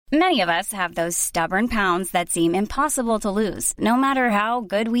Many of us have those stubborn pounds that seem impossible to lose, no matter how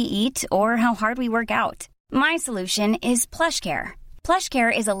good we eat or how hard we work out. My solution is PlushCare.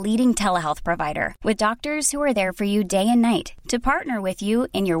 PlushCare is a leading telehealth provider with doctors who are there for you day and night to partner with you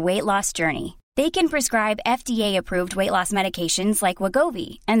in your weight loss journey. They can prescribe FDA-approved weight loss medications like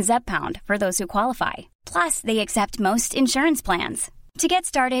Wegovy and Zepbound for those who qualify. Plus, they accept most insurance plans. To get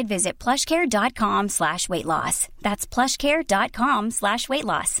started, visit plushcare.com/weightloss. That's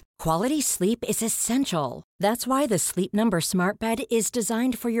plushcare.com/weightloss. Quality sleep is essential. That's why the Sleep Number Smart Bed is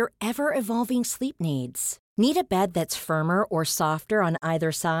designed for your ever-evolving sleep needs. Need a bed that's firmer or softer on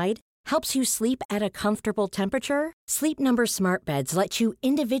either side? Helps you sleep at a comfortable temperature? Sleep Number Smart Beds let you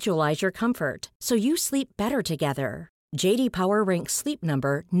individualize your comfort, so you sleep better together. J.D. Power ranks Sleep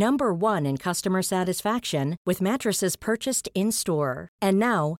Number number 1 in customer satisfaction with mattresses purchased in-store. And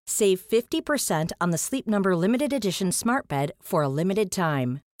now, save 50% on the Sleep Number Limited Edition Smart Bed for a limited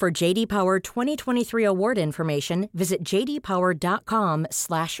time. For J.D. Power 2023 award information, visit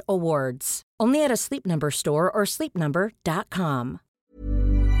jdpower.com/awards. Only at a Sleep Number store or sleepnumber.com.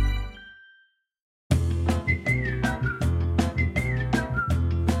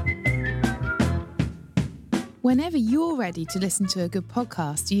 Whenever you're ready to listen to a good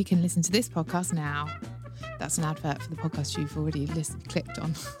podcast, you can listen to this podcast now. That's an advert for the podcast you've already clicked on.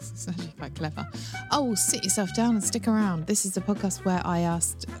 It's actually quite clever. Oh, sit yourself down and stick around. This is the podcast where I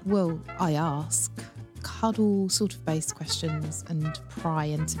ask cuddle sort of based questions and pry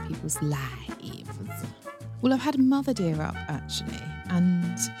into people's lives. Well, I've had Mother Dear up, actually,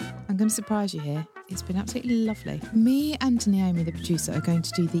 and I'm going to surprise you here. It's been absolutely lovely. Me and Naomi, the producer, are going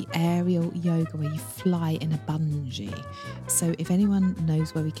to do the aerial yoga where you fly in a bungee. So if anyone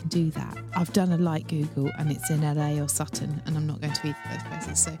knows where we can do that, I've done a light Google and it's in LA or Sutton, and I'm not going to either of those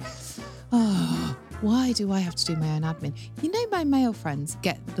places. So, why do I have to do my own admin? You know, my male friends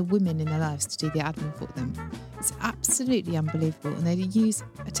get the women in their lives to do the admin for them. It's absolutely unbelievable. And they use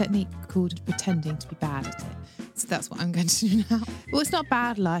a technique called pretending to be bad at it. So that's what I'm going to do now. Well, it's not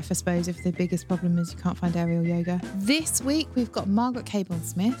bad life, I suppose, if the biggest problem is you can't find aerial yoga. This week, we've got Margaret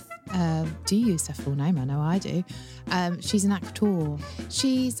Cabourn-Smith. Do you use her full name? I know I do. She's an actor.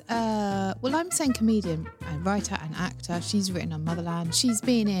 She's, I'm saying comedian, a writer and actor. She's written on Motherland. She's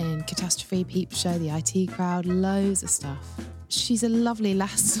been in Catastrophe, Peep Show, The IT Crowd, loads of stuff. She's a lovely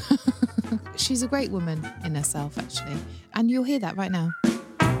lass. She's a great woman in herself, actually. And you'll hear that right now.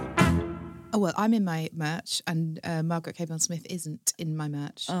 Oh, well, I'm in my merch and Margaret Cabourn-Smith isn't in my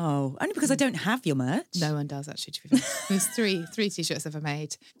merch. Oh, only because I don't have your merch. No one does, actually, to be fair. There's three T-shirts I've ever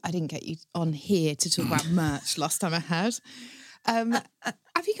made. I didn't get you on here to talk about merch last time I had.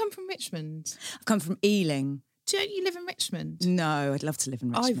 Have you come from Richmond? I've come from Ealing. Don't you live in Richmond? No, I'd love to live in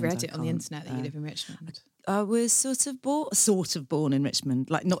Richmond. I've read it on the internet that you live in Richmond. I was sort of born in Richmond,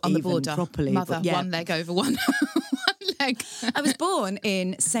 like not on even the border properly. Mother, but yeah. one leg over one. leg. I was born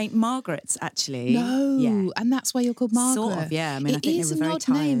in St Margaret's, actually. No, yeah. And that's why you're called Margaret. Sort of, yeah. I mean, I think is they were very an odd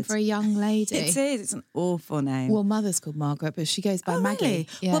name tired. for a young lady. It is. It's an awful name. Well, Mother's called Margaret, but she goes by Maggie. Really?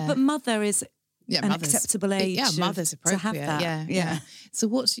 Yeah. Well, but Mother is an acceptable age. Yeah, Mother's appropriate. To have that. Yeah. So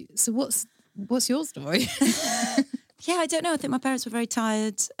what's your story? Yeah, I don't know. I think my parents were very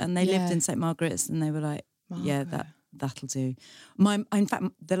tired, and they lived in St Margaret's, and they were like, Margaret. "Yeah, that'll do." In fact,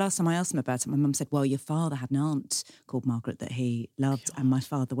 the last time I asked them about it, my mum said, "Well, your father had an aunt called Margaret that he loved," and my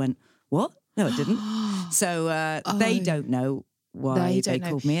father went, "What? No, I didn't." So they don't know why they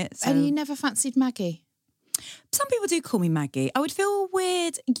called me it. So. And you never fancied Maggie? Some people do call me Maggie. I would feel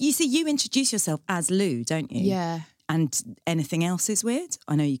weird. You see, you introduce yourself as Lou, don't you? Yeah. And anything else is weird?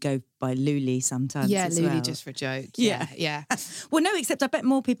 I know you go by Luli sometimes. Yeah, as Luli well. just for a joke. Yeah. Well, no, except I bet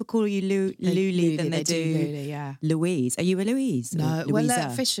more people call you Luli than they do Luli, yeah. Louise. Are you a Louise? No, Louisa? Well,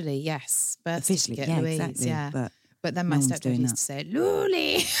 officially, yes. Birth officially, certificate, Louise, exactly. yeah. But then my stepdad used to say,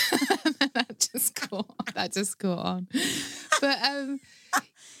 Luli. that just caught on.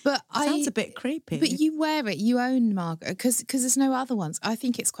 But sounds a bit creepy. But you wear it, you own Margaret, because there's no other ones. I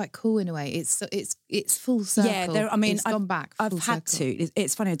think it's quite cool in a way. It's full circle. Yeah, it's gone back. I've had to.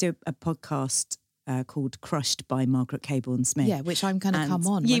 It's funny. I do a podcast called "Crushed" by Margaret Cabourn-Smith. Yeah, which I'm going to come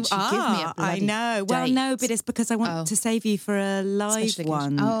on. You once you are. Give me a I know. Date. Well, no, but it's because I want to save you for a live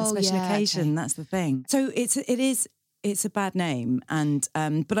one, a special occasion. Okay. That's the thing. So it's a bad name, and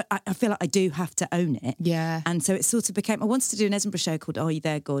but I feel like I do have to own it. Yeah. And so it sort of became. I wanted to do an Edinburgh show called "Are You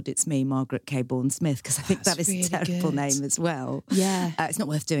There, God? It's Me, Margaret Cabourn-Smith," because I think that is really a terrible name as well. Yeah. It's not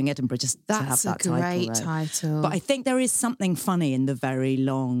worth doing Edinburgh just to have that title. That's a great title. But I think there is something funny in the very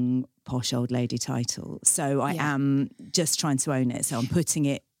long, posh old lady title. So I am just trying to own it. So I'm putting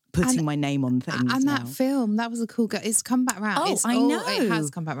it putting my name on things. And now. that film, that was a cool. It's come back round. Oh, I know. It has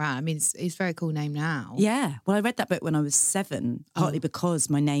come back round. I mean, it's a very cool name now. Yeah. Well, I read that book when I was 7, partly because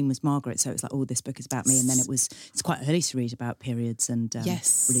my name was Margaret. So it was like, oh, this book is about me. And then it's quite early to read about periods and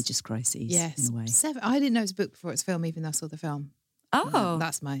religious crises in a way. 7. I didn't know it was a book before it's film, even though I saw the film. Oh.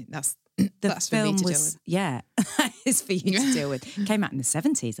 That's for film me to was, deal with. Yeah, it's for you to deal with. Came out in the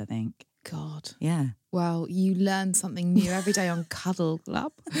 70s, I think. God. Yeah. Well, you learn something new every day on Cuddle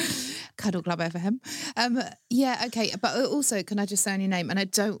Club. Cuddle Club over him. Yeah, okay. But also, can I just say on your name? And I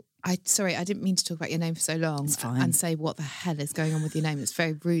didn't mean to talk about your name for so long. It's fine. And say what the hell is going on with your name. It's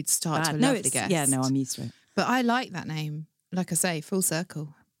very rude start to a lovely guest. Yeah, no, I'm used to it. But I like that name. Like I say, full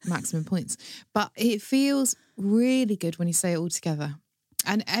circle, maximum points. But it feels really good when you say it all together.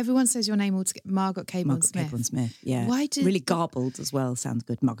 And everyone says your name all together. Margaret Cabourn-Smith. Margaret Cabourn-Smith, yeah. Really garbled as well. Sounds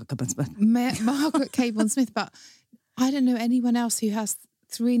good. Margaret Cabourn-Smith. Margaret Cabourn-Smith. But I don't know anyone else who has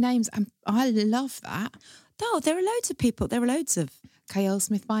 3 names. And I love that. Oh, there are loads of people. There are loads of... Kyle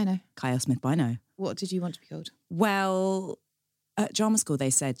Smith-Bino. Kyle Smith-Bino. What did you want to be called? Well, at drama school, they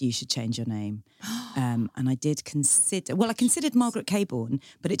said you should change your name. And I did consider... Well, I considered Margaret Cabourn,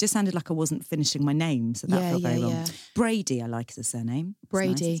 but it just sounded like I wasn't finishing my name, so that felt very wrong. Yeah. Brady, I like as a surname. It's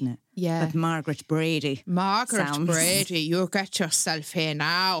Brady. nice, isn't it? Yeah. But Margaret Brady. Margaret Brady, you get yourself here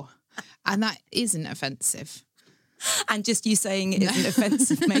now. And that isn't offensive. And just you saying it isn't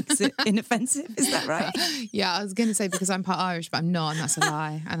offensive makes it inoffensive, is that right? Yeah, I was going to say because I'm part Irish, but I'm not, and that's a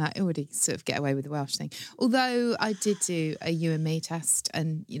lie. And I already sort of get away with the Welsh thing. Although I did do a you and me test,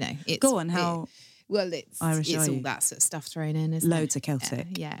 and, you know... Go on, how... It's Irish it's are all you? that sort of stuff thrown in, isn't Loads it? of Celtic.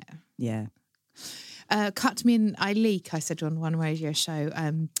 Yeah. Cut Me and I leak, I said on one radio show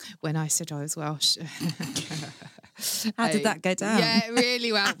when I said I was Welsh. How did that go down? Yeah,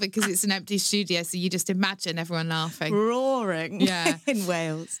 really well, because it's an empty studio, so you just imagine everyone laughing. Roaring in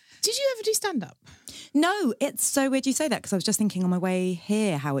Wales. Did you ever do stand-up? No, it's so weird you say that because I was just thinking on my way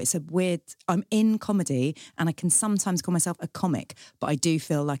here how it's a weird... I'm in comedy and I can sometimes call myself a comic, but I do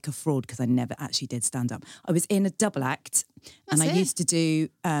feel like a fraud because I never actually did stand-up. I was in a double act and I used to do...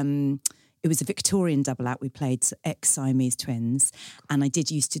 it was a Victorian double act. We played ex-Siamese twins and I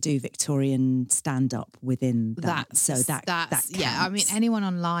did used to do Victorian stand-up within that. That counts. Yeah, I mean, anyone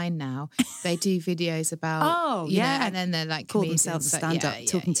online now, they do videos about... you know, and then they're like call comedians, themselves a stand-up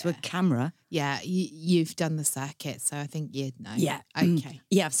talking to a camera. Yeah, you've done the circuit, so I think you'd know. Yeah. Okay.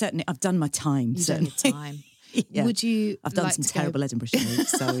 Yeah, I've done my time. You've done your time. Yeah. Would you? I've done some terrible Edinburgh shows,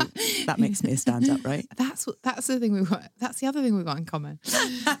 so that makes me a stand-up, right? That's the thing we've got. That's the other thing we've got in common.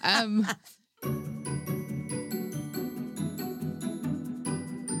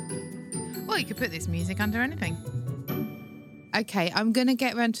 Well, you could put this music under anything. Okay, I'm going to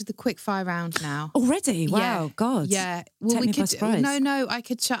get round to the quick fire round now. Already? Wow, yeah. God. Yeah. Well, Take me by surprise. No, I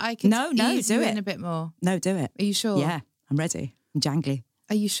could No, ease do you it. in a bit more. No, do it. Are you sure? Yeah, I'm ready. I'm jangly.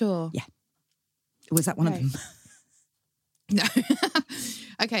 Are you sure? Yeah. Was that one of them? No.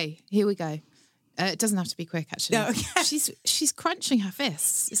 Okay, here we go. It doesn't have to be quick, actually. No, okay. She's crunching her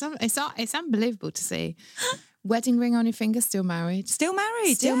fists. It's unbelievable to see. Wedding ring on your finger, still married. Still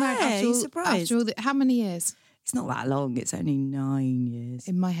married. Still married. After all, surprised. After all how many years? It's not that long. It's only 9 years.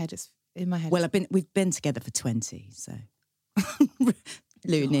 In my head. Well, we've been together for 20, so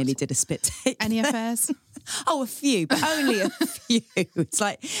Lou nearly did a spit take. Any affairs? Oh, a few, but only a few. It's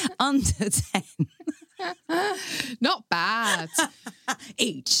like under 10. Not bad.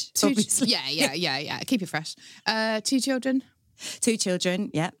 Each. Obviously. Yeah. Keep it fresh. 2 children? 2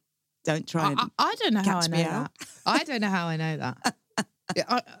 children, yeah. Don't try and I don't know how I catch know me that. out. I don't know how I know that.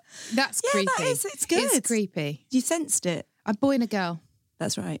 That's Yeah, creepy. that is, it's good. It's creepy. You sensed it. A boy and a girl.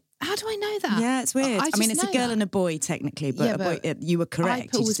 That's right. How do I know that? Yeah, it's weird. I mean, it's a girl and a boy technically, but, Yeah, a boy, but you were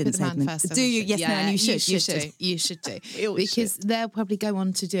correct. I You always just put didn't the say man them. first. Do you? Yes, Yeah, no, and you should. You should do. You should do. Because they'll probably go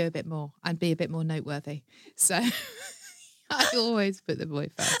on to do a bit more and be a bit more noteworthy. So I always put the boy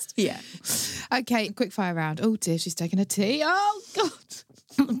first. Yeah. Okay, quick fire round. Oh dear, she's taking a tea. Oh God.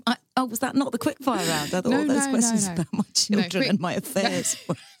 Was that not the quick fire round? I thought No, all those no, questions no. about my children and my affairs.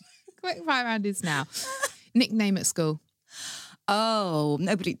 Quick fire round is now. Nickname at school. Oh,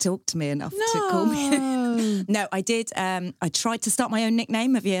 nobody talked to me enough to call me. No, I did. I tried to start my own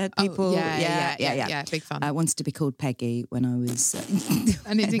nickname. Have you heard people? Yeah, big fun. I wanted to be called Peggy when I was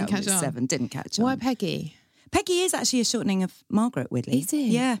and it didn't catch on. 7. Didn't catch on. Why Peggy? Peggy is actually a shortening of Margaret, weirdly. Is it?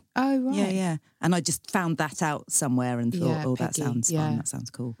 Yeah. Oh, right. Yeah. And I just found that out somewhere and thought, that Peggy, sounds fun. That sounds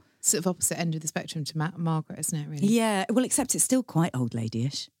cool. Sort of opposite end of the spectrum to Margaret, isn't it, really? Yeah, well, except it's still quite old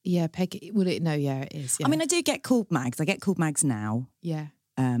lady-ish. Yeah, Peggy. Well, it is. Yeah. I mean, I do get called Mags. I get called Mags now. Yeah.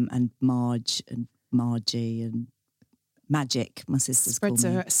 And Marge and Margie and magic, my sisters call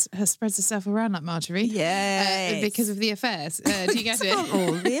me. Spreads herself around like Marjorie. Yeah. Because of the affairs. Do you get it?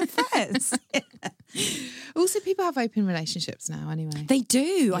 All the affairs. Also, people have open relationships now anyway. They do.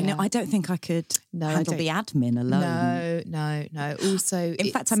 Yeah. I know. I don't think I could handle the admin alone. No. Also,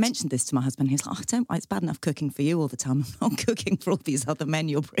 in fact, I mentioned this to my husband. He was like, it's bad enough cooking for you all the time. I'm not cooking for all these other men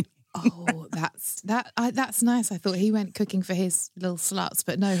you're bringing. Oh, that's nice. I thought he went cooking for his little sluts,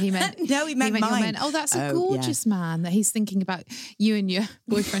 but no, he meant he meant mine. Your men. Oh, that's a gorgeous man that he's thinking about you and your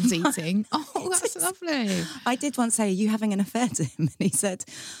boyfriend's eating. Oh, that's lovely. I did once say, "Are you having an affair to him?" And he said,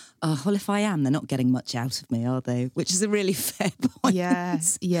 "Oh, well, if I am, they're not getting much out of me, are they?" Which is a really fair point. Yeah.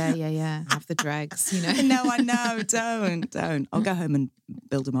 Have the dregs, you know. No, I know. Don't. I'll go home and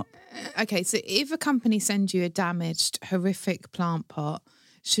build them up. Okay, so if a company sends you a damaged, horrific plant pot,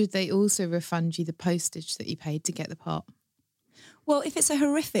 should they also refund you the postage that you paid to get the pot? Well, if it's a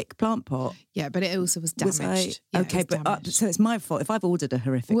horrific plant pot. Yeah, but it also was damaged. So it's my fault. If I've ordered a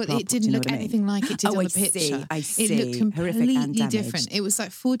horrific plant pot. Well, it didn't look anything like it did on the picture. I see. It looked completely and different. It was like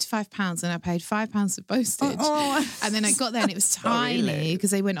 £45 and I paid £5 for postage. And then I got there and it was tiny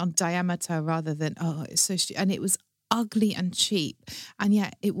because they went on diameter rather than, it's so stupid. And it was ugly and cheap. And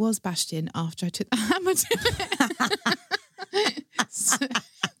yet it was bashed in after I took the hammer to it.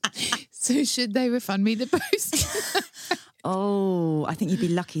 So should they refund me the postage? I think you'd be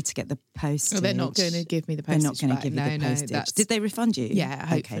lucky to get the postage. Well, they're not going to give me the postage. They're not going to give you the postage. Did they refund you? Yeah,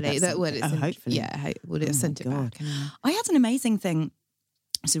 hopefully. Hopefully. Yeah, would have sent it back. I had an amazing thing.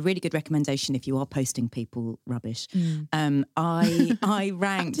 It's a really good recommendation if you are posting people rubbish. I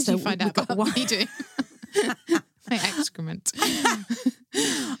rang. How did you find out about what you doing? My excrement.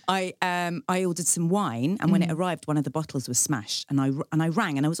 I ordered some wine, and when it arrived, one of the bottles was smashed. And I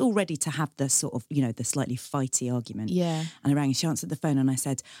rang, and I was all ready to have the sort of, the slightly fighty argument. Yeah. And I rang, and she answered the phone, and I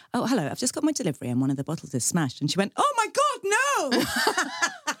said, "Oh, hello, I've just got my delivery, and one of the bottles is smashed." And she went, "Oh my God, no!"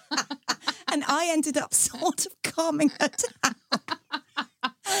 And I ended up sort of calming her down.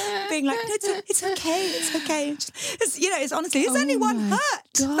 Being like, it's okay. It's honestly, is anyone hurt?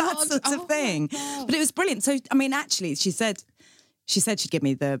 God. That sort of thing. But it was brilliant. So, I mean, actually, she said she'd give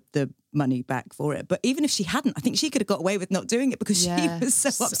me the money back for it. But even if she hadn't, I think she could have got away with not doing it because she was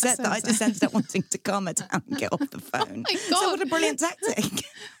so upset that I just ended up wanting to calm her down and get off the phone. Oh my God. So what a brilliant tactic.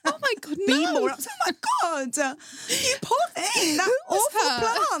 Oh my God, no. Be more upset. Oh my God. You poor thing. That awful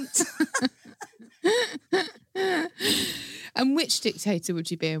plant. And which dictator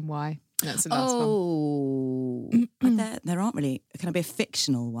would you be and why? That's the last one. There aren't really. Can I be a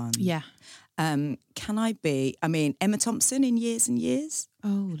fictional one? Yeah. Can I be? I mean, Emma Thompson in Years and Years.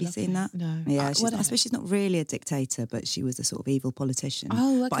 Oh, have you seen that? No. Yeah, I suppose she's not really a dictator, but she was a sort of evil politician.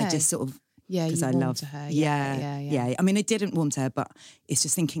 Oh, okay. But I just sort of. Yeah, because I love her. Yeah. I mean, I didn't warm to her, but it's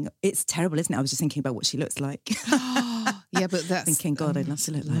just thinking. It's terrible, isn't it? I was just thinking about what she looks like. Yeah, but that's thinking, God, I'd love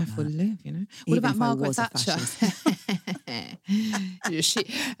to look like life that. will live, you know. What Even about Margaret Thatcher?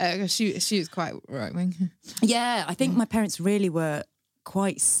 she was quite right wing. Yeah, I think my parents really were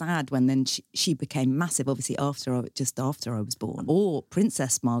quite sad when then she became massive. Obviously, after I was born, or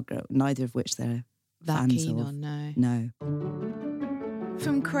Princess Margaret, neither of which they're that fans keen of. on. No.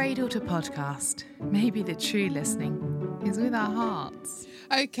 From cradle to podcast, maybe the true listening is with our hearts.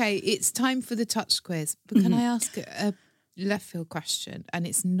 Okay, it's time for the touch quiz. But can I ask a left field question? And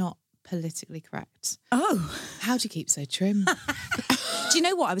it's not politically correct. Oh. How do you keep so trim? Do you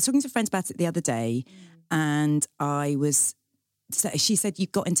know what? I was talking to friends about it the other day, and she said,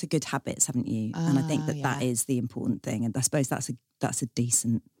 you've got into good habits, haven't you? And I think that is the important thing. And I suppose that's a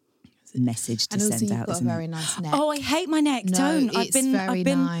decent message to send out. And also you've got a very nice neck. Oh, I hate my neck. No,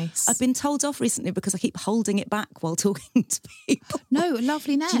 nice. I've been told off recently because I keep holding it back while talking to people. No,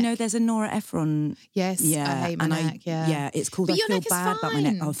 lovely neck. Do you know there's a Nora Ephron? Yes, yeah, I hate my neck. Yeah, it's called But I Feel Bad About My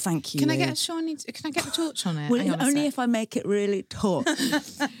Neck. Oh, thank you. Can I get the torch on it? Well, only if I make it really taut.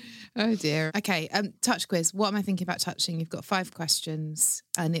 Oh dear. Okay, touch quiz. What am I thinking about touching? You've got 5 questions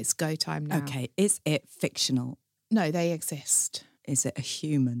and it's go time now. Okay, is it fictional? No, they exist. Is it a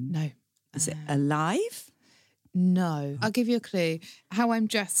human? No. Is it alive? No. I'll give you a clue. How I'm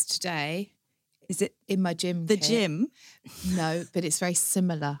dressed today. Is it in my gym The kit. gym? No, but it's very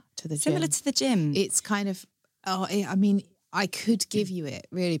similar to the gym. Similar to the gym? It's kind of, I mean, I could give you it,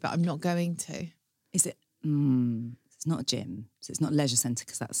 really, but I'm not going to. Is it, it's not a gym, so it's not leisure centre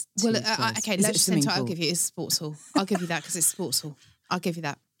because that's too close. Okay, leisure centre I'll give you is sports hall. I'll give you that because it's sports hall. I'll give you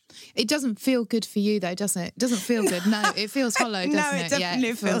that. It doesn't feel good for you though, doesn't it? It doesn't feel good. No, it feels hollow, doesn't it? No, it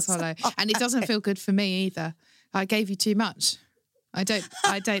definitely feels hollow. And it doesn't feel good for me either. I gave you too much. I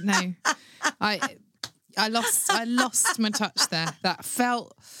don't know. I lost my touch there. That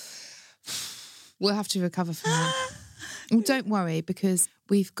felt. We'll have to recover from that. Well, don't worry, because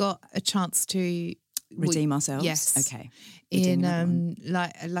we've got a chance to redeem ourselves. Yes. Okay. In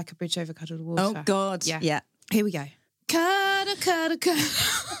like a bridge over cuddled water. Oh God. Yeah. Here we go. Cuddle, cuddle, cuddle.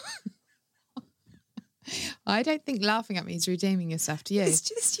 I don't think laughing at me is redeeming yourself, do you? It's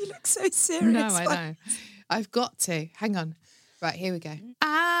just you look so serious. No, I know. I've got to. Hang on. Right, here we go.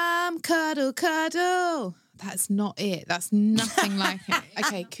 I'm cuddle, cuddle. That's not it. That's nothing like it.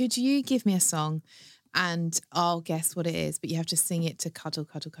 Okay, could you give me a song and I'll guess what it is, but you have to sing it to cuddle,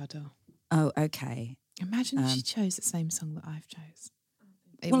 cuddle, cuddle. Oh, okay. Imagine if she chose the same song that I've chose.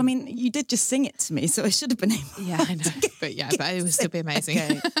 Well, I mean, you did just sing it to me, so I should have been able to. Yeah, I know. But it would still be amazing.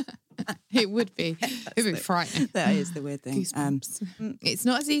 Okay. It would be. It would be frightening. That is the weird thing. It's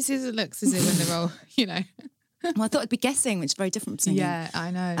not as easy as it looks, is it, when they're all, you know. Well, I thought it'd be guessing, which is very different from singing. Yeah, I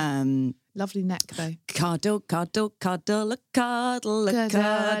know. Lovely neck, though. Cuddle, cuddle, cuddle, cuddle, cuddle,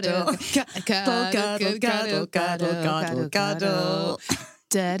 cuddle, cuddle, cuddle, cuddle, cuddle.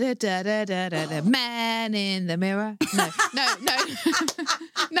 Da da da da da da da. Man in the mirror. No,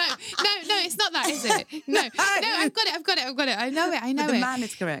 it's not that, is it? No, I've got it. I know it. The man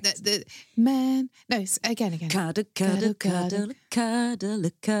is correct. The man. No, it's again. Cuddle, cuddle, cuddle,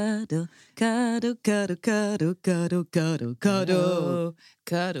 cuddle, cuddle, cuddle, cuddle, cuddle, cuddle, cuddle,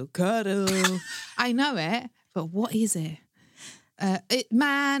 cuddle, cuddle. I know it, but what is it?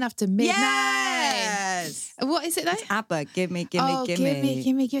 Man after midnight. Yes. What is it though? It's ABBA. Give me.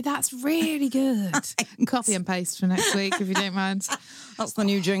 That's really good. Copy and paste for next week if you don't mind. That's the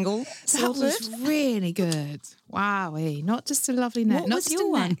new jingle. That was really good. Wowie. Not just a lovely neck. Not just a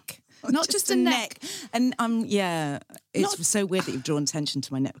neck. Not just a neck. And it's so weird that you've drawn attention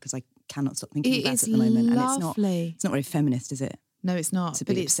to my neck because I cannot stop thinking about it at the moment. Lovely. And it's not very feminist, is it? No, it's not. To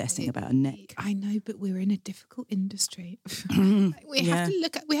be obsessing about a neck. I know, but we're in a difficult industry. We have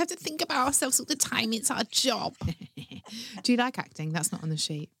to think about ourselves all the time. It's our job. Do you like acting? That's not on the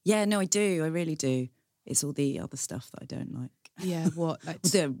sheet. Yeah, no, I do. I really do. It's all the other stuff that I don't like. Yeah, what? Like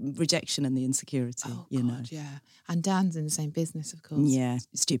the rejection and the insecurity, God, yeah. And Dan's in the same business, of course. Yeah,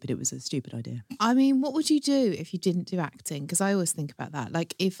 stupid. It was a stupid idea. I mean, what would you do if you didn't do acting? Because I always think about that.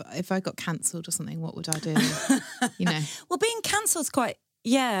 Like, if I got cancelled or something, what would I do? You know? Well, being cancelled is quite,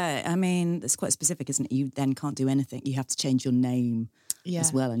 I mean, it's quite specific, isn't it? You then can't do anything. You have to change your name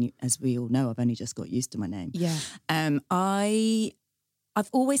as well. And as we all know, I've only just got used to my name. Yeah. I've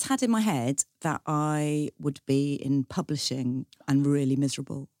always had in my head that I would be in publishing and really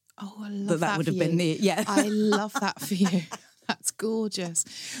miserable. Oh, I love that That would have been I love that for you. That's gorgeous.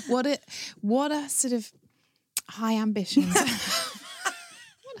 What a sort of high ambition. What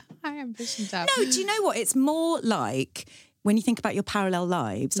a high ambition to have. No, do you know what? It's more like when you think about your parallel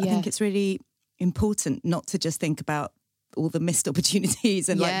lives, I think it's really important not to just think about all the missed opportunities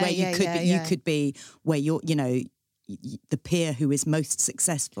and where you could be. You could be where you're, the peer who is most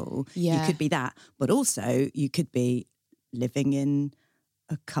successful, you could be that. But also you could be living in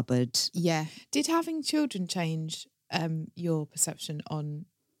a cupboard. Yeah. Did having children change your perception on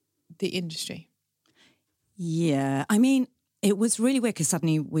the industry? Yeah. I mean, it was really weird because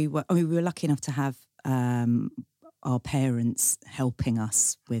suddenly we were lucky enough to have our parents helping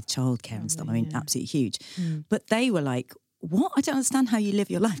us with childcare and stuff. I mean, absolutely huge. But they were like, what? I don't understand how you live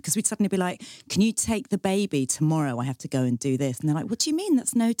your life. Because we'd suddenly be like, can you take the baby tomorrow? I have to go and do this. And they're like, what do you mean?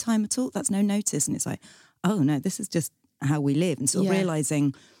 That's no time at all. That's no notice. And it's like, oh no, this is just how we live. And sort of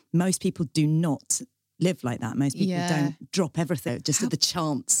realising most people do not live like that. Most people don't drop everything just at the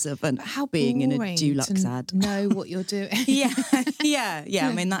chance of being in a Dulux ad. Know what you're doing. Yeah.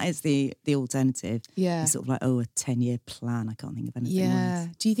 I mean, that is the alternative. Yeah. It's sort of like, a 10-year plan. I can't think of anything worse.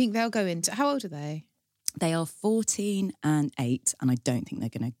 Worse. Do you think they'll go into... How old are they? They are 14 and 8, and I don't think they're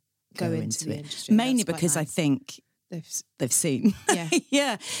going to go into the it. industry. Mainly because I think they've seen. Yeah.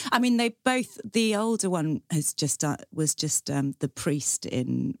 Yeah. I mean, the older one was just the priest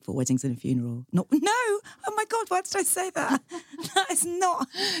in For Weddings and a Funeral. No, oh my God, why did I say that? That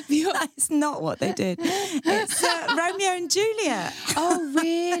is not what they did. It's Romeo and Juliet. Oh,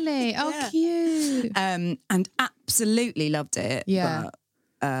 really? Oh, cute. And absolutely loved it. Yeah.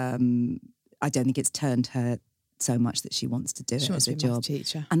 But, I don't think it's turned her so much that she wants to do it as a job.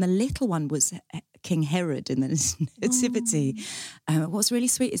 Teacher. And the little one was King Herod in the Nativity. What's really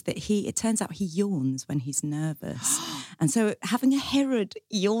sweet is that it turns out he yawns when he's nervous. And so having a Herod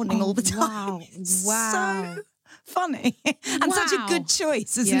yawning all the time is so funny. And such a good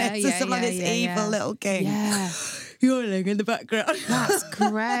choice, isn't it? So someone this evil little king. Yeah. Yawning in the background. That's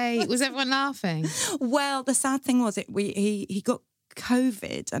great. Was everyone laughing? Well, the sad thing was he got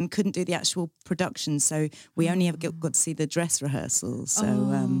COVID and couldn't do the actual production, so we only ever got to see the dress rehearsals. So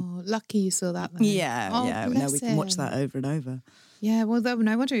lucky you saw that then. Yeah. No, we can watch that over and over. Yeah, well,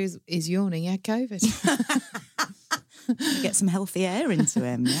 no wonder he's yawning. Yeah, COVID. Get some healthy air into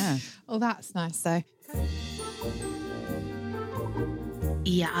him, yeah. Oh, that's nice, though.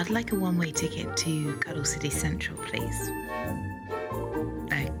 Yeah, I'd like a one-way ticket to Cuddle City Central, please.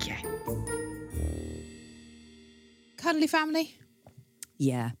 Okay. Cuddly family?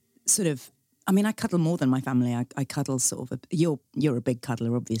 Yeah, sort of. I mean, I cuddle more than my family. I cuddle sort of. You're a big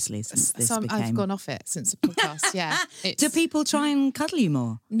cuddler, obviously. Since this became... I've gone off it since the podcast. Yeah. Do people try and cuddle you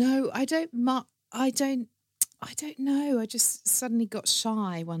more? No, I don't. I don't know. I just suddenly got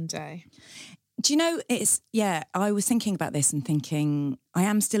shy one day. Do you know, I was thinking about this and thinking, I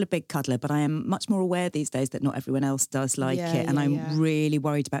am still a big cuddler, but I am much more aware these days that not everyone else does like it. And I'm really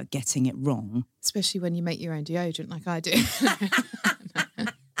worried about getting it wrong. Especially when you make your own deodorant like I do.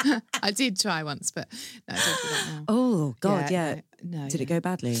 I did try once, but no, I don't do that now. Oh, God, yeah. No, did it go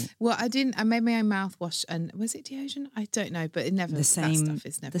badly? Well, I didn't. I made my own mouthwash, and was it deodorant? I don't know, but it never. The same. That stuff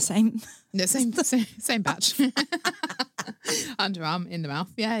is never. The same. The same batch. Underarm in the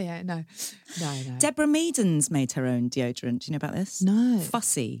mouth. Yeah. No. Deborah Meaden's made her own deodorant. Do you know about this? No.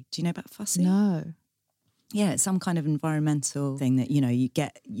 Fussy. Do you know about Fussy? No. Yeah, it's some kind of environmental thing that you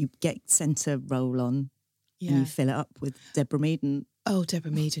get sent a roll on, and you fill it up with Deborah Meaden. Oh, Deborah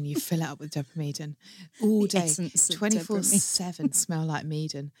Meaden, you fill it up with Deborah Meaden all day, 24/7 smell like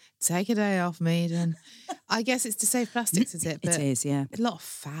Meaden. Take a day off, Meaden. I guess it's to save plastics, is it? But it is, yeah. A lot of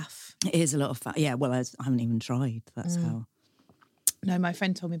faff. It is a lot of faff. Yeah, well, I haven't even tried. That's how. No, my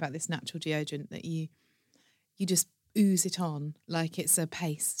friend told me about this natural deodorant that you just ooze it on like it's a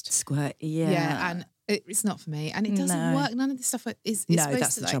paste. Squirt, yeah. Yeah, and it's not for me. And it doesn't work. None of this stuff is no, supposed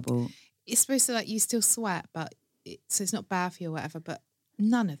that's to, the trouble. It's supposed to, you still sweat, but so it's not bad for you or whatever, but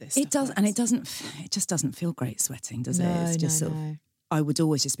none of this it stuff does, and it just doesn't feel great sweating, does it? It's just sort of, I would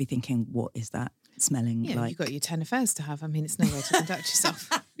always just be thinking, what is that smelling like? You've got your 10 affairs to have. I mean, it's no way to conduct yourself.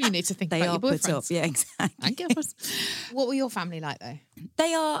 You need to think about your boyfriends. Put up. Yeah, exactly. And girlfriends. What were your family like, though?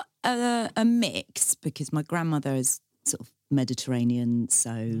 They are a mix, because my grandmother is sort of Mediterranean,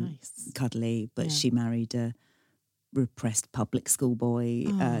 so cuddly, but she married a repressed public school boy,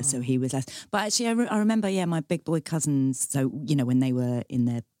 so he was less. But actually, I remember, my big boy cousins, so, when they were in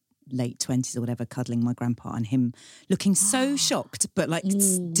their late 20s or whatever, cuddling my grandpa, and him looking so shocked, but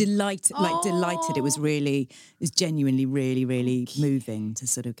delighted, delighted. It was genuinely really, really moving to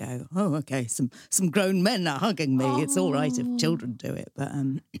sort of go, oh, okay, some grown men are hugging me. It's all right if children do it. But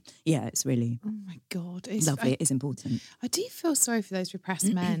it's really, oh my God, it's lovely. It is important. I do feel sorry for those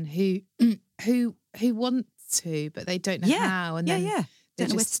repressed men who want to, but they don't know how, and then don't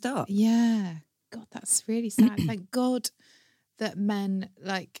know where to start. Yeah, God, that's really sad. Thank God that men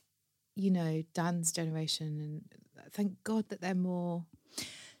Dan's generation, and thank God that they're more.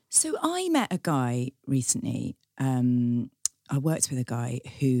 So I met a guy recently. I worked with a guy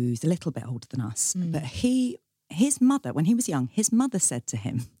who's a little bit older than us, but his mother, when he was young, his mother said to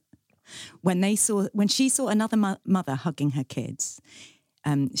him, when she saw another mother hugging her kids,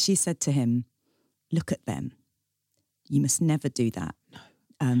 she said to him, "Look at them. You must never do that.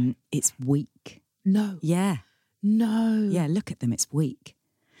 No. It's weak." No. Yeah. No. Yeah, look at them. It's weak.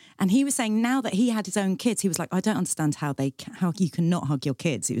 And he was saying now that he had his own kids, he was like, I don't understand how you can not hug your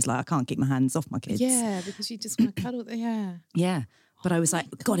kids. He was like, I can't keep my hands off my kids. Yeah, because you just want to cuddle. Yeah. Yeah. But I was like,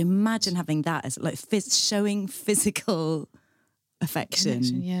 God, imagine having that as showing physical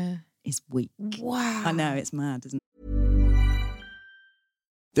affection. Is weak. Wow. I know, it's mad, isn't it?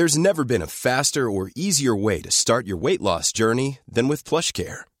 There's never been a faster or easier way to start your weight loss journey than with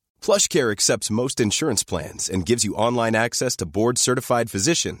PlushCare. PlushCare accepts most insurance plans and gives you online access to board-certified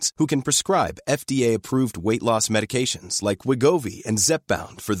physicians who can prescribe FDA-approved weight loss medications like Wegovy and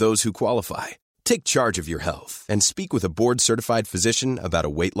Zepbound for those who qualify. Take charge of your health and speak with a board-certified physician about a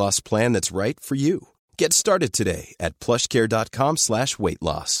weight loss plan that's right for you. Get started today at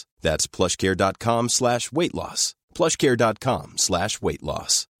plushcare.com/weightloss. That's plushcare.com/weightloss.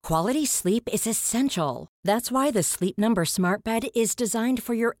 plushcare.com/weightloss. Quality sleep is essential. That's why the Sleep Number Smart Bed is designed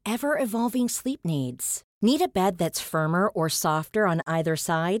for your ever-evolving sleep needs. Need a bed that's firmer or softer on either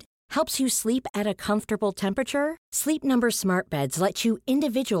side? Helps you sleep at a comfortable temperature? Sleep Number Smart Beds let you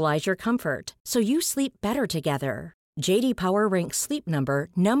individualize your comfort, so you sleep better together. J.D. Power ranks Sleep Number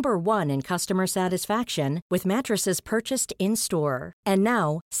 #1 in customer satisfaction with mattresses purchased in-store. And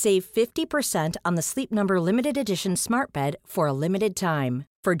now, save 50% on the Sleep Number Limited Edition Smart Bed for a limited time.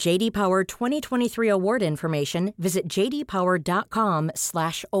 For J.D. Power 2023 award information, visit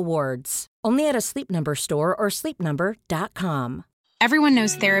jdpower.com/awards. Only at a Sleep Number store or sleepnumber.com. Everyone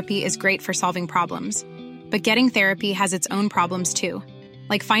knows therapy is great for solving problems, but getting therapy has its own problems too,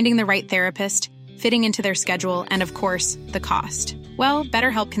 like finding the right therapist, fitting into their schedule, and of course, the cost. Well,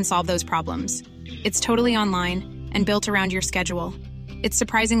 BetterHelp can solve those problems. It's totally online and built around your schedule. It's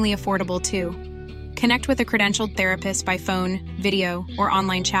surprisingly affordable too. Connect with a credentialed therapist by phone, video, or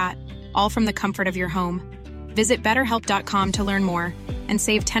online chat, all from the comfort of your home. Visit BetterHelp.com to learn more and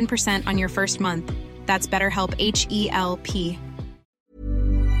save 10% on your first month. That's BetterHelp, H-E-L-P.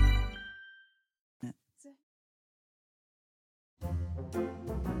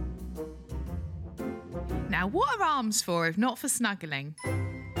 Now, what are arms for if not for snuggling?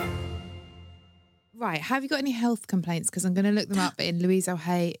 Right, have you got any health complaints? Because I'm going to look them up in Louise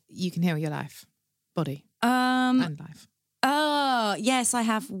O'Hay. You can heal your life, body, and life. Oh, yes, I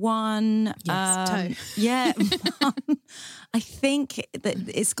have one. Yes, toe. Yeah. I think that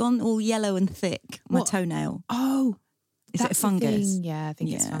it's gone all yellow and thick, my toenail. Oh, is it a fungus? Yeah, I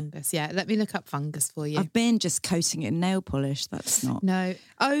think it's fungus. Yeah, let me look up fungus for you. I've been just coating it in nail polish. That's not... No.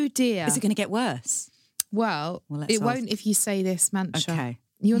 Oh, dear. Is it going to get worse? Well it won't if you say this mantra. Okay.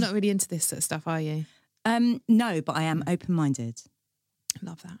 You're not really into this sort of stuff, are you? No, but I am open-minded.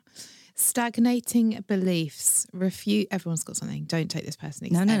 Love that. Stagnating beliefs. Everyone's got something. Don't take this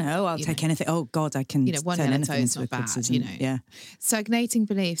personally. No. I'll take anything. Oh, God, I can one turn yellow anything toe is into not a bad, criticism. Yeah. Stagnating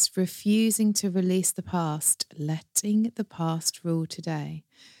beliefs. Refusing to release the past. Letting the past rule today.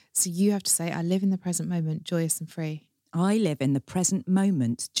 So you have to say, I live in the present moment, joyous and free. I live in the present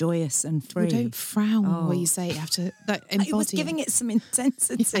moment, joyous and free. Well, don't frown while you say it. You have to embody. I was giving it some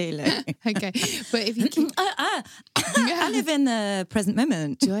intensity. Okay, but if you keep... I live in the present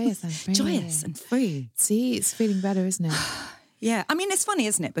moment. Joyous and free. Joyous and free. See, it's feeling better, isn't it? Yeah. I mean, it's funny,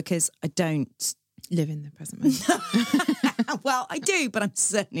 isn't it? Because I don't... live in the present moment. Well, I do, but I'm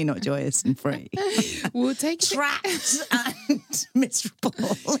certainly not joyous and free. We'll take trapped and miserable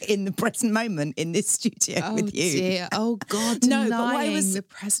in the present moment in this studio with you. Dear. Oh, God, denying the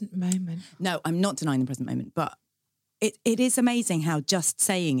present moment. No, I'm not denying the present moment, but it is amazing how just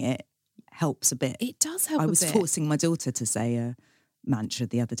saying it helps a bit. It does help I was forcing my daughter to say a mantra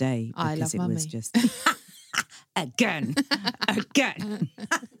the other day because it was just... Again.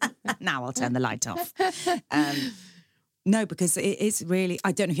 Now I'll turn the light off. No, because it is really...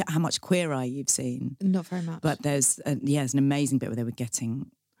 I don't know how much Queer Eye you've seen. Not very much. But there's an amazing bit where they were getting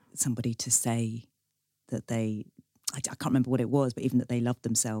somebody to say that they... I can't remember what it was, but even that they loved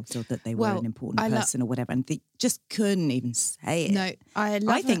themselves or that they were an important person or whatever. And they just couldn't even say it. No,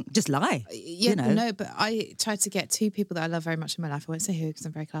 I think just lie. Yeah, no, but I tried to get two people that I love very much in my life, I won't say who because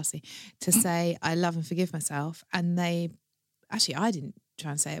I'm very classy, to say I love and forgive myself. And they... Actually, I didn't try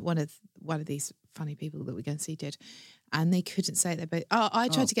and say it. One of these funny people that we're going to see did. And they couldn't say it. They both... I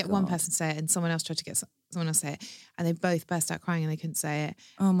tried to get one person to say it and someone else tried to get someone else to say it. And they both burst out crying and they couldn't say it.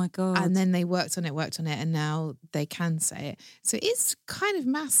 Oh, my God. And then they worked on it, and now they can say it. So it's kind of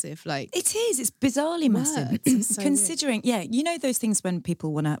massive. Like it is. It's bizarrely massive. So considering, weird. You know those things when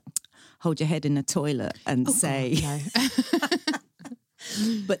people want to hold your head in a toilet and say... God, no.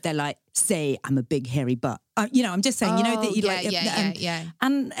 But they're like, say, I'm a big hairy butt. I'm just saying, that you Yeah.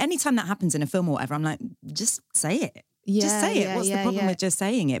 And anytime that happens in a film or whatever, I'm like, just say it. Yeah, just say it. What's the problem with just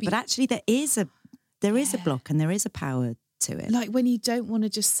saying it? But actually there is a block and there is a power to it. Like when you don't want to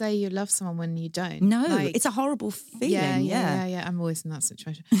just say you love someone when you don't. No, like, it's a horrible feeling. Yeah. I'm always in that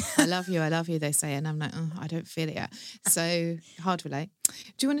situation. I love you, they say. And I'm like, I don't feel it yet. So hard to relate.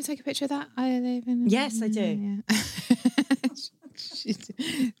 Do you want to take a picture of that? I live in... Yes, I do. Yeah.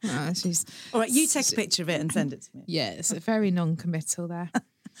 She's all right, you take a picture of it and send it to me. Yeah, it's very non-committal there.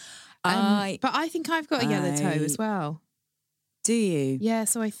 But I think I've got a yellow toe as well. Do you? Yeah,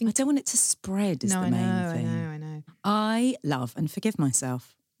 so I think... I don't want it to spread is the main thing. I know. I love and forgive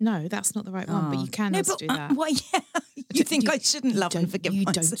myself. No, that's not the right one, but you can also do that. Well, yeah. You think I shouldn't love and forgive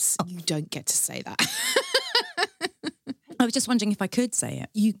myself? You don't get to say that. I was just wondering if I could say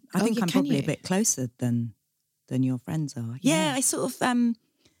it. I think I'm probably a bit closer than your friends are. Yeah, I sort of...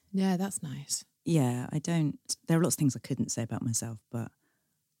 yeah, that's nice. Yeah, I don't... There are lots of things I couldn't say about myself, but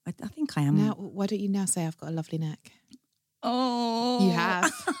I think I am... Now, why don't you now say I've got a lovely neck? Oh.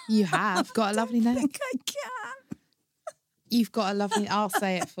 You have got a lovely neck. I think I can. You've got a lovely... I'll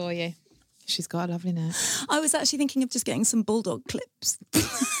say it for you. She's got a lovely neck. I was actually thinking of just getting some bulldog clips.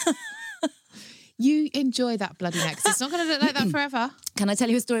 You enjoy that bloody neck. It's not going to look like that forever. Can I tell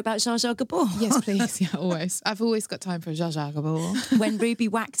you a story about Zsa Zsa Gabor? Yes, please. Yeah, always. I've always got time for Zsa Zsa Gabor. When Ruby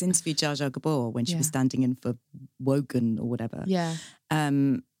Wax interviewed Zsa Zsa Gabor when she was standing in for Wogan or whatever, yeah,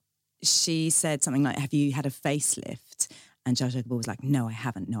 she said something like, "Have you had a facelift?" And Zsa Zsa Gabor was like, no, I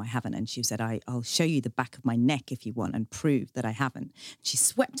haven't. And she said, I'll show you the back of my neck if you want and prove that I haven't. She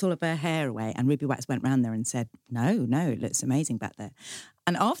swept all of her hair away and Ruby Wax went round there and said, no, it looks amazing back there.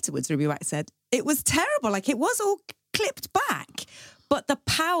 And afterwards, Ruby Wax said, it was terrible. Like, it was all clipped back. But the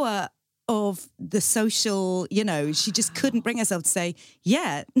power of the social, she just couldn't bring herself to say,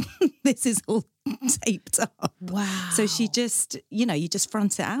 yeah, this is all taped up. Wow. So she just, you just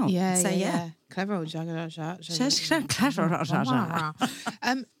front it out. Yeah. Clever old Zsa.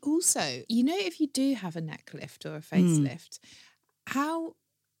 Also, if you do have a neck lift or a facelift, how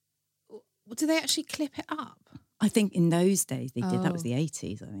do they actually clip it up? I think in those days they did. That was the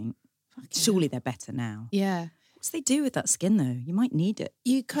 80s, I think. Surely they're better now. Yeah. What do they do with that skin, though? You might need it.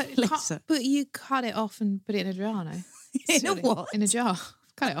 You cut it off and put it in a jar, no? In a what? In a jar.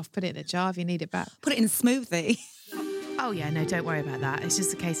 Cut it off, put it in a jar if you need it back. Put it in a smoothie. Oh, yeah, no, don't worry about that. It's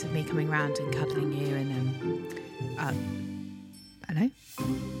just a case of me coming round and cuddling you and, hello?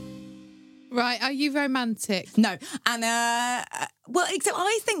 Right, are you romantic? No. And, except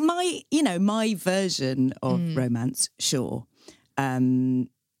I think my version of romance, sure.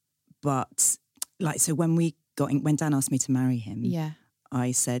 But, so when Dan asked me to marry him,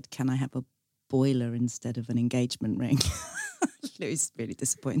 I said, can I have a boiler instead of an engagement ring? Louis really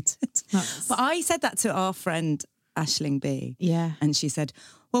disappointed. But I said that to our friend Aisling B. Yeah. And she said,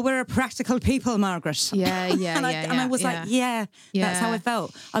 well, we're a practical people, Margaret. Yeah. And I was like, that's how I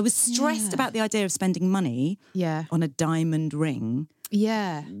felt. I was stressed about the idea of spending money on a diamond ring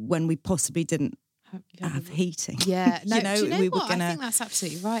when we possibly didn't have heating. Yeah. No, do you know we what? were gonna... I think that's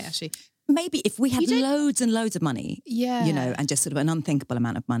absolutely right, actually. Maybe if we had loads and loads of money, and just sort of an unthinkable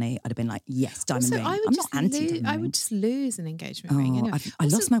amount of money, I'd have been like, yes, diamond ring. I'm not anti-diamond ring. I would just lose an engagement ring. Anyway. I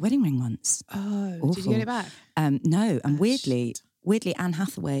lost my wedding ring once. Oh, awful. Did you get it back? No, and weirdly, Anne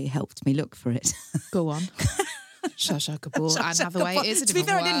Hathaway helped me look for it. Go on. Zsa Zsa Gabor, Anne Hathaway is a different world. To be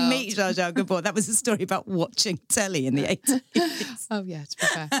fair, world. I didn't meet Zsa Zsa Gabor. That was a story about watching telly in the 80s. Oh, yeah, to be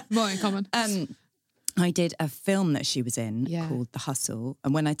fair. More in common. I did a film that she was in called The Hustle.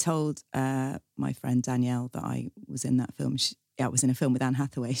 And when I told my friend Danielle that I was in that film, I was in a film with Anne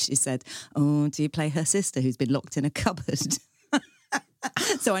Hathaway, she said, oh, do you play her sister who's been locked in a cupboard?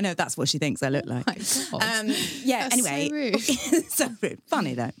 So I know that's what she thinks I look like. Oh my God. That's anyway. So rude. So rude.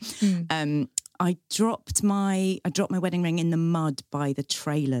 Funny though. I dropped my wedding ring in the mud by the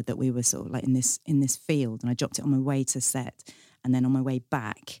trailer that we were sort of like in this field, and I dropped it on my way to set. And then on my way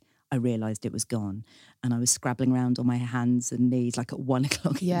back, I realised it was gone. And I was scrabbling around on my hands and knees like at 1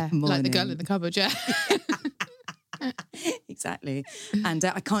 o'clock in the morning. Like the girl in the cupboard, Exactly. And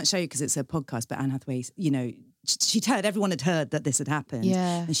I can't show you because it's a podcast, but Anne Hathaway, everyone had heard that this had happened.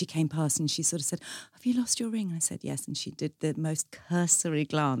 Yeah. And she came past and she sort of said, have you lost your ring? And I said, yes. And she did the most cursory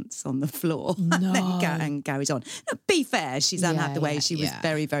glance on the floor and carried on. Now, be fair, she's Anne Hathaway. She was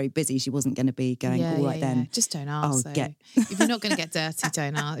very, very busy. She wasn't going to be going, all right then. Just don't ask. If you're not going to get dirty,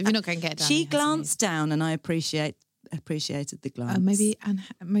 don't ask. If you're not going to get down. She glanced down and I appreciated the glance.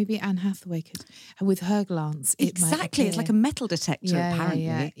 Maybe Anne Hathaway could, with her glance, exactly. It's like a metal detector,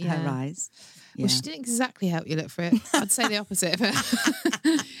 apparently. Her eyes. Well, she didn't exactly help you look for it. I'd say the opposite of her.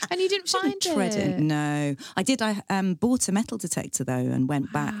 And you didn't find it. No, I did. I bought a metal detector though, and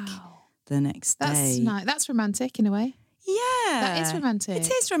went back the next day. That's nice. That's romantic in a way. Yeah, that is romantic.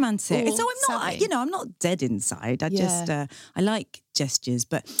 It is romantic. So I'm not, I'm not dead inside. I just, I like gestures.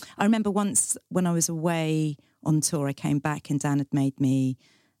 But I remember once when I was away on tour, I came back and Dan had made me,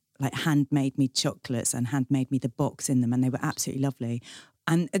 handmade me chocolates and handmade me the box in them, and they were absolutely lovely.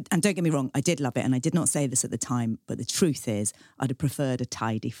 And don't get me wrong, I did love it, and I did not say this at the time, but the truth is, I'd have preferred a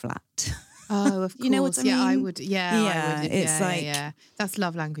tidy flat. Oh, of course. You know what I mean? I would. Yeah, I would. It's that's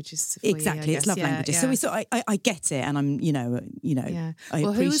love languages. For exactly, you, it's love languages. So we sort. I get it, and I'm, I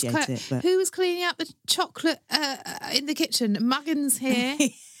appreciate it. But who was cleaning up the chocolate in the kitchen? Muggins here.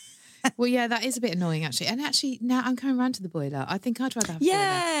 Well, yeah, that is a bit annoying, actually. And actually, now I'm coming around to the boiler. I think I'd rather have a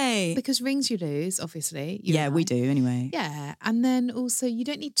boiler. Because rings you lose, obviously. We do, anyway. Yeah, and then also you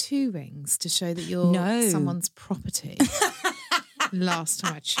don't need 2 rings to show that you're someone's property. Last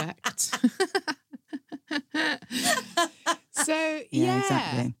time I checked. So,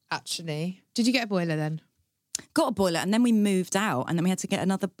 exactly. Actually. Did you get a boiler then? Got a boiler, and then we moved out, and then we had to get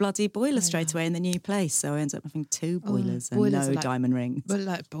another bloody boiler straight away in the new place. So I ended up having 2 boilers and no diamond rings.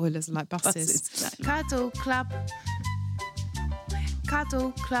 But boilers are like buses. Exactly. Cuddle club.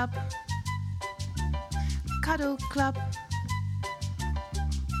 Cuddle club. Cuddle club.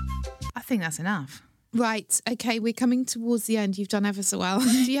 I think that's enough. Right, okay, we're coming towards the end. You've done ever so well.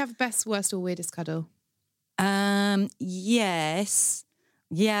 Do you have best, worst or weirdest cuddle? Yes.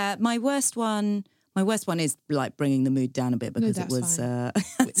 Yeah, my worst one My worst one is like bringing the mood down a bit because it was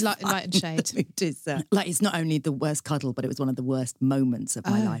light and shade. The mood is, like it's not only the worst cuddle, but it was one of the worst moments of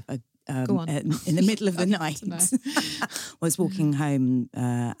my life. Go on. In the middle of the night, I was walking home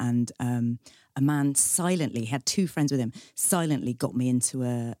and a man silently, had two friends with him, silently got me into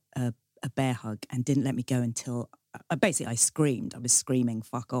a bear hug and didn't let me go until I screamed. I was screaming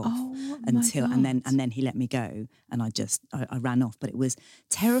 "fuck off" until and then he let me go and I ran off. But it was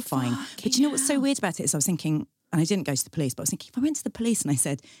terrifying. But you know what's so weird about it is I was thinking, and I didn't go to the police, but I was thinking if I went to the police and I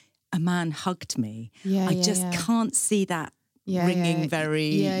said a man hugged me, I just can't see that ringing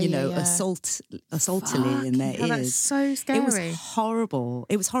very, assaultily in their ears. That's so scary. It was horrible.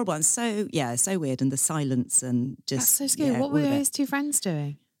 It was horrible and so weird. And the silence and just... That's so scary. What were his two friends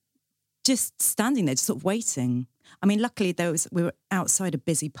doing? Just standing there, just sort of waiting. I mean, luckily we were outside a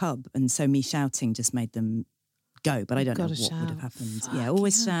busy pub and so me shouting just made them go, but I don't know what would have happened.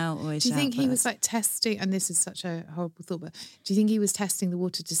 Always shout. Do you think he was like testing, and this is such a horrible thought, but do you think he was testing the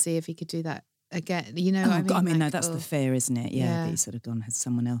water to see if he could do that again? You know, no, that's the fear, isn't it? Yeah, that he's sort of gone has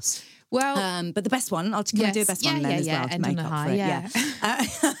someone else. Well, but the best one, can I do the best one then as well to make up for it? Yeah.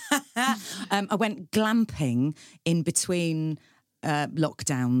 I went glamping in between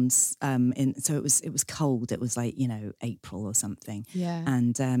lockdowns. So it was cold. It was like April or something. Yeah.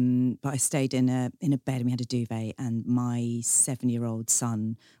 And but I stayed in a bed and we had a duvet. And my 7-year-old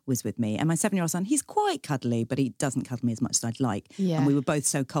son was with me. And my 7-year-old son, he's quite cuddly, but he doesn't cuddle me as much as I'd like. Yeah. And we were both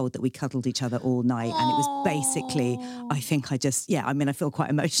so cold that we cuddled each other all night. And it was basically, I think I feel quite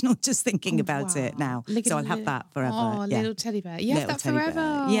emotional just thinking about it now. So I'll have that forever. Oh, little teddy bear. You have that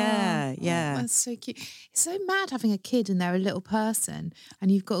forever. Yeah. Oh, that's so cute. It's so mad having a kid and they're a little person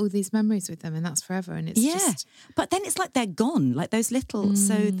and you've got all these memories with them and that's forever. And it's just... But then it's like they're gone. Like those little...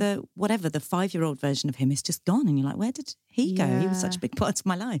 So the 5-year-old version of him is just gone. And you're like, where did he go? He was such a big part of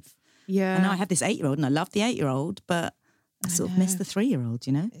my life. Yeah. And now I have this 8-year-old and I love the 8-year-old, but I sort of miss the 3-year-old,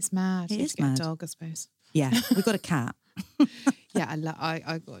 It's mad. It is mad. mad. Get a dog, I suppose. Yeah, we've got a cat.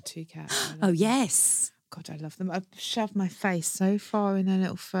 I got 2 cats. Oh, yes. God, I love them. I've shoved my face so far in their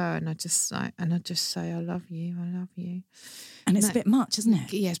little fur and I just say, I love you, I love you. And it's a bit much, isn't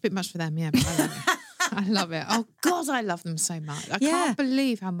it? Yeah, it's a bit much for them, but I love it. I love it. Oh, God, I love them so much. I can't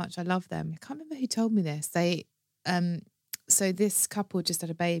believe how much I love them. I can't remember who told me this. So this couple just had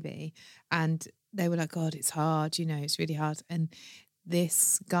a baby and they were like, God, it's hard, it's really hard. And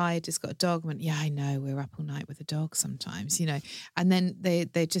this guy just got a dog and went, yeah, I know, we're up all night with a dog sometimes, And then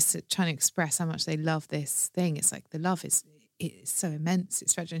they're just trying to express how much they love this thing. It's like the love it's so immense.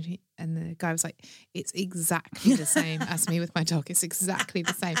 It's and the guy was like, it's exactly the same as me with my dog. It's exactly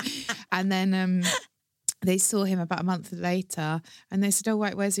the same. And then they saw him about a month later and they said, oh,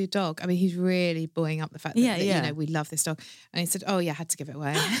 right, where's your dog? I mean, he's really buoying up the fact that, we love this dog. And he said, oh, yeah, I had to give it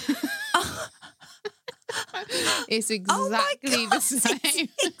away. It's exactly the same.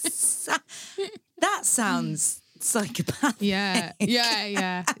 That sounds psychopathic. Yeah.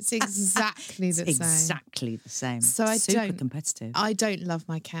 It's exactly the same. Exactly the same. So super competitive. I don't love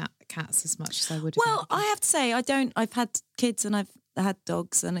my cats as much as I would. Well, I have to say, I don't. I've had kids and I've had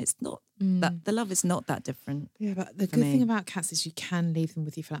dogs, and it's not that the love is not that different. Yeah, but the good thing about cats is you can leave them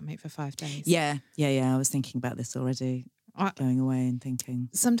with your flatmate for 5 days. Yeah. I was thinking about this already. Going away and thinking.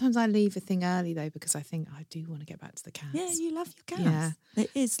 Sometimes I leave a thing early though because I think I do want to get back to the cats. Yeah, you love your cats. Yeah,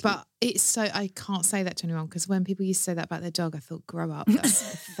 it is. But it's so I can't say that to anyone because when people used to say that about their dog, I thought, grow up.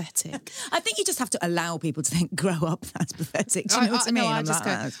 That's pathetic. I think you just have to allow people to think, grow up. That's pathetic. Do you know what I mean? I just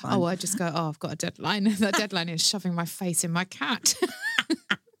go, I've got a deadline. That deadline is shoving my face in my cat.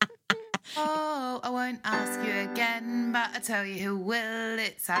 Oh, I won't ask you again, but I tell you who will.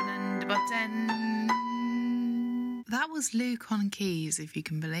 It's Alan de Botton. That was Luke on keys, if you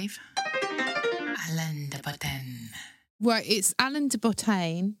can believe. Alan de Botton. Right, it's Alan de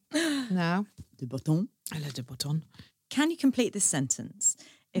Botton now. De Botton. Alan de Botton. Can you complete this sentence?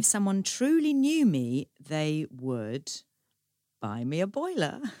 If someone truly knew me, they would buy me a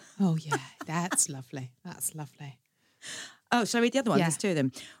boiler. Oh, yeah, that's lovely. That's lovely. Oh, shall I read the other one? Yeah. There's 2 of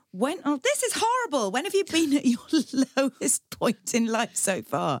them. This is horrible. When have you been at your lowest point in life so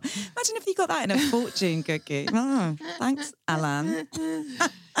far? Imagine if you got that in a fortune cookie. Oh, thanks, Alan.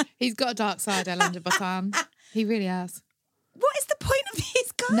 He's got a dark side, Alan de Botton. He really has. What is the point of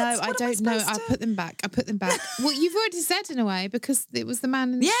these cards? No, I don't know. I put them back. Well, you've already said in a way because it was the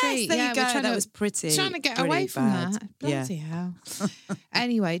man in the street. Yes, there you go. That was pretty. Trying to get away from that. Bloody hell.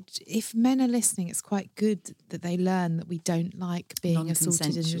 Anyway, if men are listening, it's quite good that they learn that we don't like being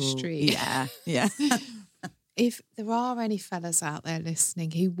assaulted in the street. Yeah. If there are any fellas out there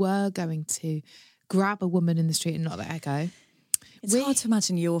listening who were going to grab a woman in the street and not let her go, It's hard to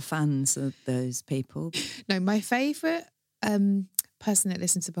imagine you're fans of those people. No, my favourite person that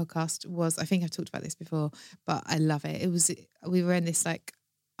listened to the podcast was, I think I've talked about this before, but I love it. We were in this like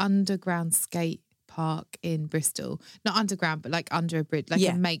underground skate park in Bristol, not underground, but like under a bridge, like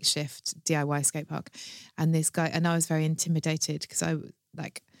a makeshift DIY skate park. And this guy, and I was very intimidated because I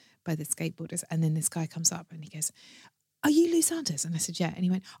like by the skateboarders. And then this guy comes up and he goes, "Are you Lou Sanders?" And I said, "Yeah." And he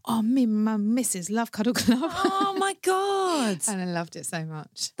went, "Oh, me and my missus love Cuddle Club." Oh my God. And I loved it so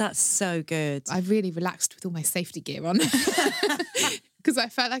much. That's so good. I really relaxed with all my safety gear on. Because I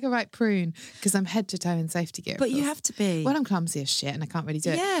felt like a right prune because I'm head to toe in safety gear. But you have to be. Well, I'm clumsy as shit and I can't really do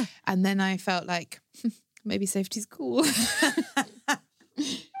it. Yeah. And then I felt like maybe safety's cool.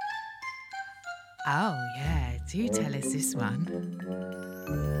 Oh, yeah. Do tell us this one.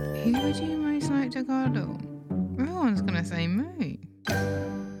 Who would you most like to cuddle? No one's going to say me.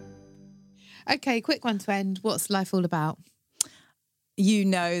 Okay, quick one to end. What's life all about? You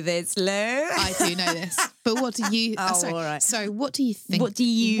know this, Lou. I do know this. But what do you... all right. So what do you think? What do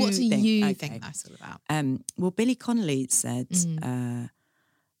you think that's all about? Well, Billy Connolly said,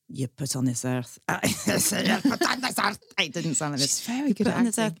 you put on this earth. It didn't sound like this. She's very good at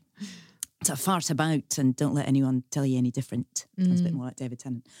acting. To fart about and don't let anyone tell you any different. Sounds a bit more like David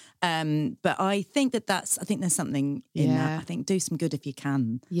Tennant. But I think there's something in that. I think do some good if you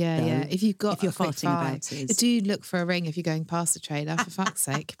can. Yeah. If you're farting about it. Do look for a ring if you're going past the trailer, for fuck's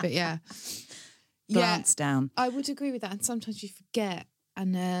sake. But yeah. Glance down. I would agree with that. And sometimes you forget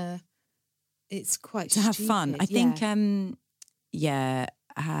and it's quite to have fun. I think,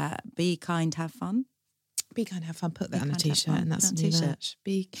 be kind, have fun. Be kind, have fun. Put that on a t-shirt, and that's a new merch.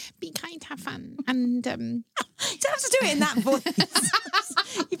 Be kind, have fun, and you don't have to do it in that voice.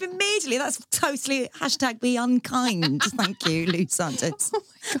 You've immediately. That's totally #be unkind. Thank you, Lou Sanders.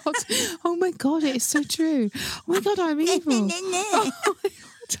 Oh my god! It is so true. Oh my god, I'm evil. Oh my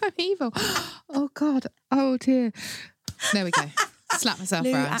god, I'm evil. Oh god. Oh dear. There we go. Slap myself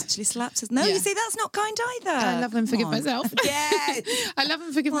Lou around. Actually slaps us. No, you see, that's not kind either. I love and forgive myself. Yeah. I love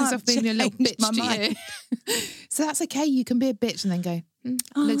and forgive myself being a little bitch to you. So that's okay. You can be a bitch and then go,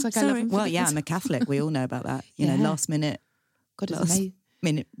 looks like I love and forgive myself. I'm a Catholic. We all know about that. You know, last minute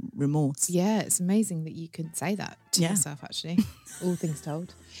remorse. Yeah, it's amazing that you can say that to yourself, actually. All things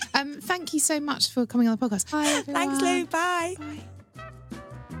told. Thank you so much for coming on the podcast. Bye, everyone. Thanks, Lou. Bye.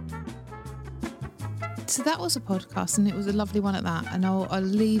 So that was a podcast and it was a lovely one at that, and I'll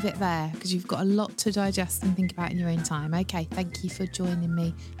leave it there because you've got a lot to digest and think about in your own time. Okay, thank you for joining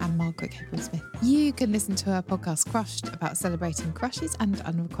me and Margaret Cabourn-Smith. You can listen to her podcast Crushed about celebrating crushes and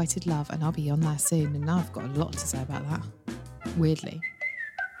unrequited love, and I'll be on there soon, and I've got a lot to say about that, weirdly.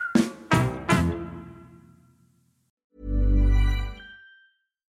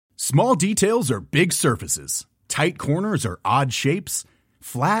 Small details are big surfaces. Tight corners are odd shapes.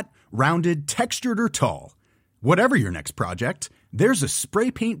 Flat, rounded, textured, or tall. Whatever your next project, there's a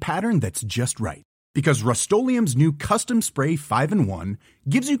spray paint pattern that's just right. Because Rust-Oleum's new Custom Spray 5-in-1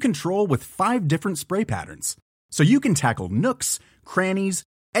 gives you control with 5 different spray patterns. So you can tackle nooks, crannies,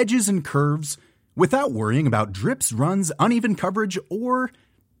 edges, and curves without worrying about drips, runs, uneven coverage, or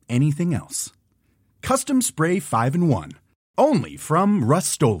anything else. Custom Spray 5-in-1. Only from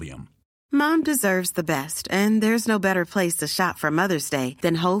Rust-Oleum. Mom deserves the best, and there's no better place to shop for Mother's Day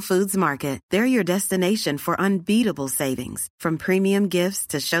than Whole Foods Market. They're your destination for unbeatable savings, from premium gifts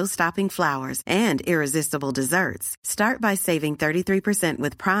to show-stopping flowers and irresistible desserts. Start by saving 33%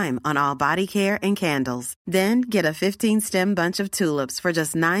 with Prime on all body care and candles. Then get a 15-stem bunch of tulips for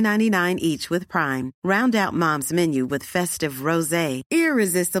just $9.99 each with Prime. Round out Mom's menu with festive rosé,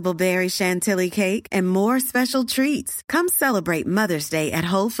 irresistible berry chantilly cake, and more special treats. Come celebrate Mother's Day at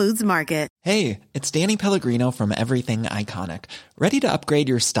Whole Foods Market. Hey, it's Danny Pellegrino from Everything Iconic. Ready to upgrade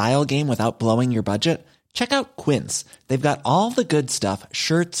your style game without blowing your budget? Check out Quince. They've got all the good stuff,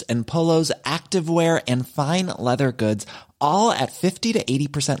 shirts and polos, activewear, and fine leather goods, all at 50 to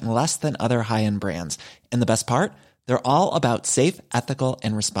 80% less than other high-end brands. And the best part? They're all about safe, ethical,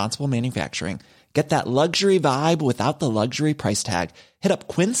 and responsible manufacturing. Get that luxury vibe without the luxury price tag. Hit up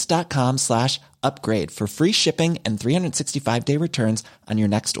quince.com/upgrade for free shipping and 365-day returns on your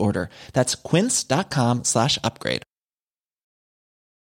next order. That's quince.com/upgrade.